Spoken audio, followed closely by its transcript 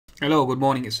Hello, good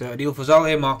morning. It's Adil Fazal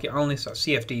here, market analyst at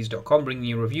CFDs.com, bringing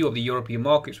you a review of the European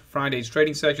markets for Friday's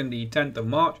trading session, the 10th of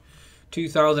March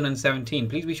 2017.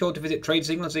 Please be sure to visit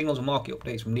TradeSignal, signals and market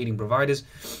updates from leading providers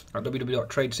at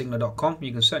www.tradesignal.com.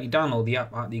 You can certainly download the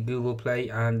app at the Google Play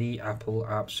and the Apple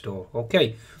App Store.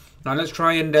 Okay, now let's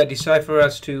try and decipher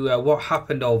as to what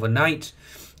happened overnight.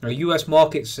 US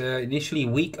markets initially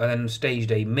weak and then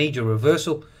staged a major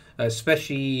reversal,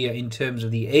 especially in terms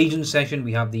of the Asian session.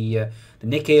 We have the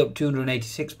Nikkei up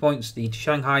 286 points, the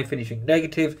Shanghai finishing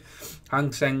negative,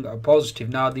 Hang Seng positive.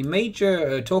 Now, the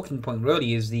major talking point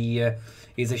really is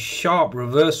a sharp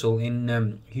reversal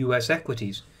in US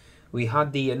equities. We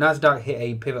had the Nasdaq hit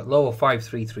a pivot low of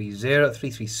 5330,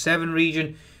 337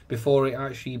 region before it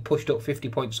actually pushed up 50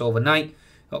 points overnight,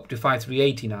 up to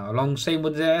 5380 now. Along same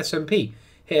with the S&P.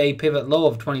 Hit a pivot low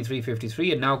of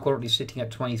 23.53 and now currently sitting at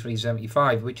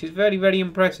 23.75, which is very, very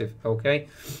impressive. Okay,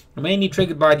 mainly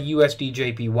triggered by the USD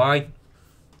JPY.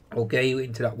 Okay,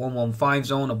 into that 115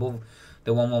 zone, above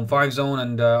the 115 zone,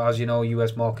 and as you know,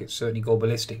 US markets certainly go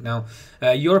ballistic now.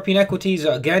 European equities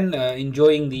again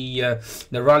enjoying the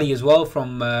rally as well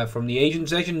from the Asian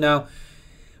session. Now,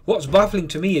 what's baffling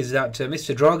to me is that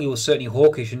Mr. Draghi was certainly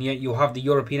hawkish, and yet you have the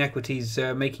European equities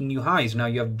making new highs. Now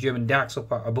you have German DAX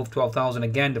up above 12,000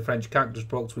 again. The French CAC just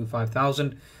broke through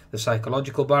 5,000. The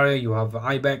psychological barrier. You have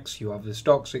IBEX. You have the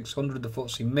Stock 600, the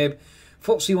FTSE MIB,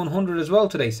 FTSE 100 as well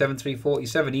today,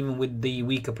 7347. Even with the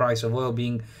weaker price of oil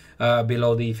being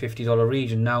below the $50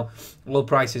 region. Now, oil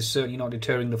prices certainly not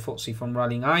deterring the FTSE from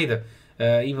rallying either.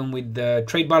 Even with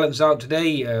trade balance out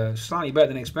today, slightly better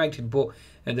than expected, but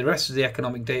the rest of the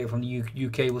economic data from the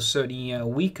UK was certainly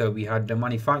weaker. We had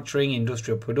manufacturing,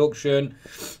 industrial production,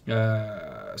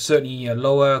 certainly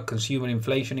lower, consumer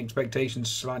inflation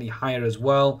expectations slightly higher as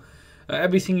well.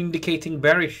 Everything indicating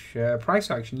bearish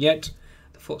price action, yet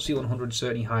the FTSE 100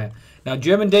 certainly higher. Now,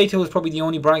 German data was probably the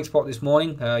only bright spot this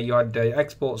morning. You had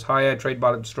exports higher, trade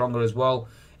balance stronger as well,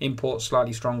 imports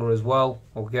slightly stronger as well.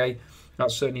 Okay. That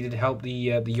certainly did help the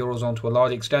Eurozone to a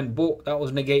large extent, but that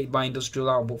was negated by industrial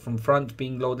output from France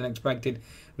being lower than expected,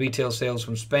 retail sales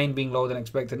from Spain being lower than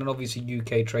expected, and obviously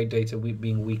UK trade data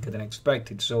being weaker than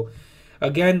expected. So,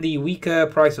 again, the weaker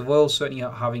price of oil certainly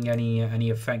not having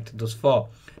any effect thus far.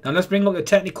 Now, let's bring up the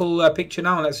technical picture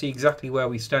now, and let's see exactly where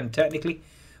we stand technically.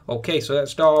 Okay, so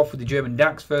let's start off with the German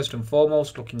DAX first and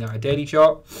foremost, looking at a daily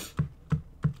chart.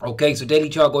 Okay, so daily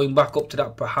chart going back up to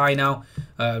that high now,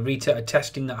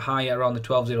 testing that high around the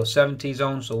 12.070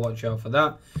 zone, so watch out for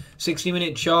that.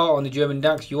 60-minute chart on the German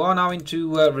DAX, you are now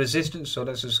into resistance, so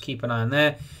let's just keep an eye on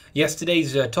there.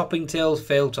 Yesterday's topping tails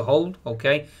failed to hold,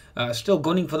 okay. Still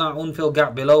gunning for that unfilled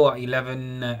gap below at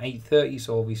 11.830,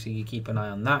 so obviously you keep an eye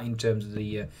on that in terms of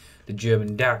the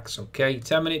German DAX, okay.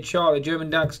 10-minute chart, the German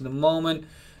DAX at the moment,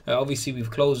 obviously we've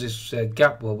closed this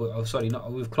gap,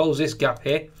 we've closed this gap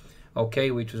here.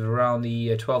 Okay, which was around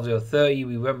the 12.030.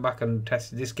 We went back and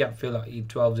tested this gap fill at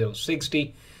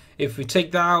 12.060. If we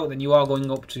take that out, then you are going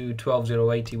up to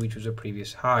 12.080, which was a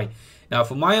previous high. Now,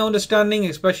 from my understanding,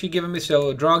 especially given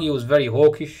Mr. Draghi was very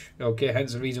hawkish, okay,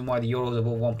 hence the reason why the euro is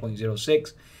above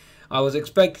 1.06. I was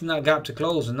expecting that gap to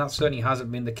close, and that certainly hasn't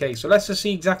been the case. So let's just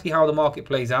see exactly how the market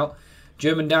plays out.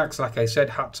 German DAX, like I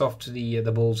said, hats off to the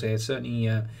bulls here.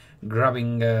 Certainly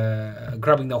grabbing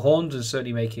the horns and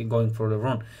certainly going for the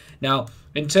run. Now,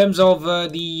 in terms of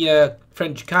the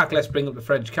French CAC, let's bring up the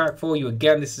French CAC for you.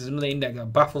 Again, this is another index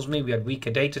that baffles me. We had weaker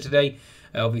data today.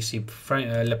 Obviously,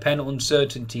 Le Pen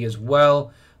uncertainty as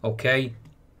well. Okay.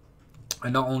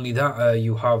 And not only that,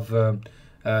 you have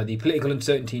the political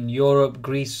uncertainty in Europe,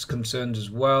 Greece concerns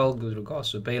as well, with regards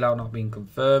to the bailout not being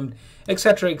confirmed,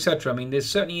 etc., etc. I mean, there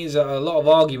certainly is a lot of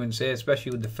arguments here,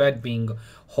 especially with the Fed being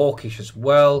hawkish as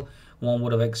well. One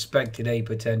would have expected a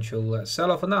potential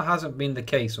sell-off, and that hasn't been the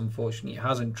case, unfortunately. It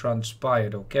hasn't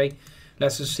transpired, okay?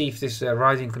 Let's just see if this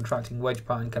rising contracting wedge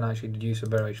pattern can actually deduce a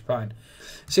bearish pattern.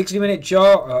 60-minute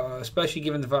chart, especially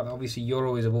given the fact that obviously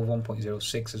euro is above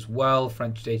 1.06 as well,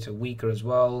 French data weaker as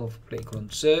well, political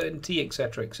uncertainty,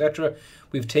 etc., etc.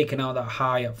 We've taken out that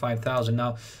high at 5,000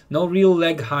 now. No real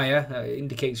leg higher,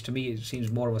 indicates to me it seems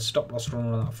more of a stop loss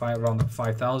run on that around that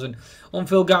 5,000.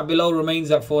 Unfilled gap below remains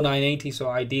at 4,980, so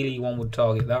ideally one would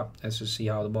target that. Let's just see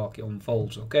how the market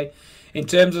unfolds, okay? In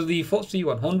terms of the FTSE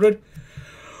 100,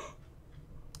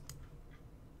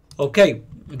 okay,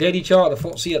 daily chart, the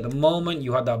FTSE at the moment,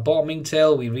 you had that bottoming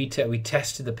tail. We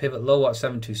tested the pivot low at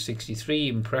 7263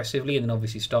 impressively, and then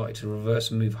obviously started to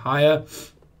reverse and move higher.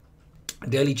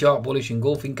 Daily chart bullish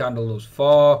engulfing candle thus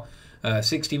far.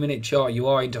 60-minute chart, you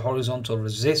are into horizontal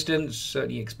resistance,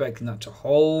 certainly expecting that to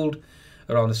hold.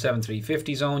 around the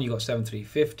 7350 zone. You've got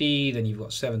 7350, then you've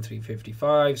got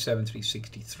 7355,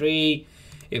 7363.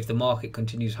 If the market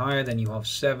continues higher, then you have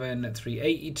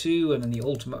 7382, and then the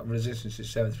ultimate resistance is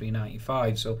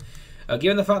 7395. So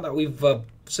given the fact that we've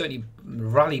certainly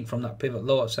rallied from that pivot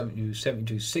low at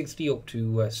 7260 up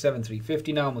to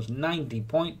 7350 now, almost 90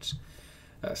 points,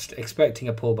 expecting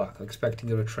a pullback,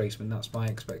 expecting a retracement. That's my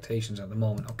expectations at the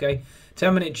moment. Okay,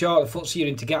 10-minute chart, the FTSE are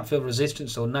into gap fill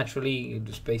resistance, so naturally,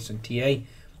 just based on TA,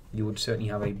 you would certainly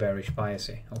have a bearish bias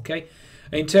here. Okay,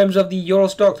 in terms of the Euro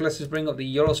stocks, let's just bring up the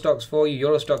Euro stocks for you.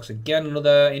 Euro stocks, again,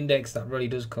 another index that really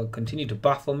does continue to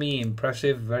baffle me.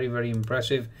 Impressive, very, very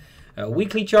impressive.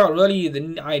 Weekly chart, really,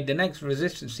 the next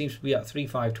resistance seems to be at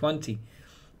 3520,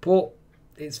 but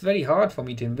it's very hard for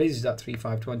me to envisage that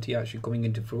 3520 actually coming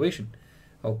into fruition.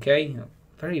 Okay,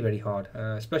 very, very hard,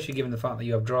 especially given the fact that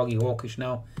you have Draghi hawkish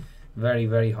now. Very,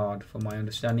 very hard for my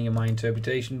understanding and my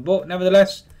interpretation. But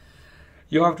nevertheless,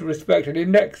 you have to respect an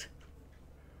index.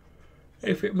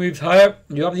 If it moves higher,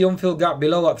 you have the unfilled gap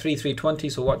below at 3320,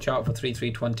 so watch out for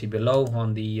 3320 below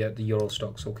on the Euro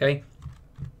stocks. Okay,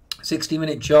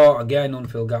 60-minute chart, again,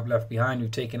 unfilled gap left behind.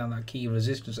 We've taken on that key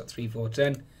resistance at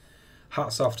 3410.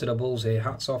 Hats off to the bulls here,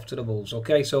 hats off to the bulls.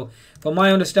 Okay, so from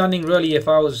my understanding, really, if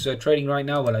I was trading right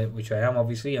now, well, which I am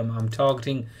obviously, I'm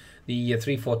targeting the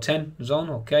 3410 zone.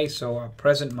 Okay, so at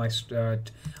present, I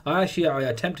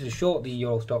attempted to short the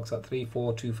Euro stocks at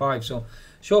 3425. So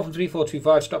short from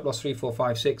 3425, stop loss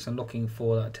 3456, and looking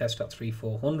for that test at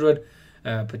 3400,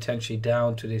 potentially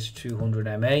down to this 200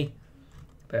 MA.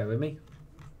 Bear with me.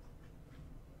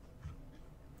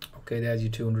 Okay, there's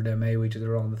your 200 MA, which is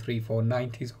around the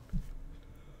 3490s.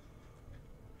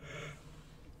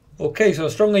 Okay, so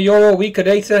stronger euro, weaker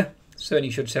data certainly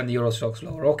should send the euro stocks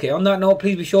lower. Okay, on that note,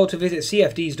 please be sure to visit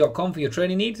cfds.com for your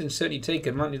trading needs and certainly take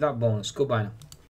advantage of that bonus. Goodbye now.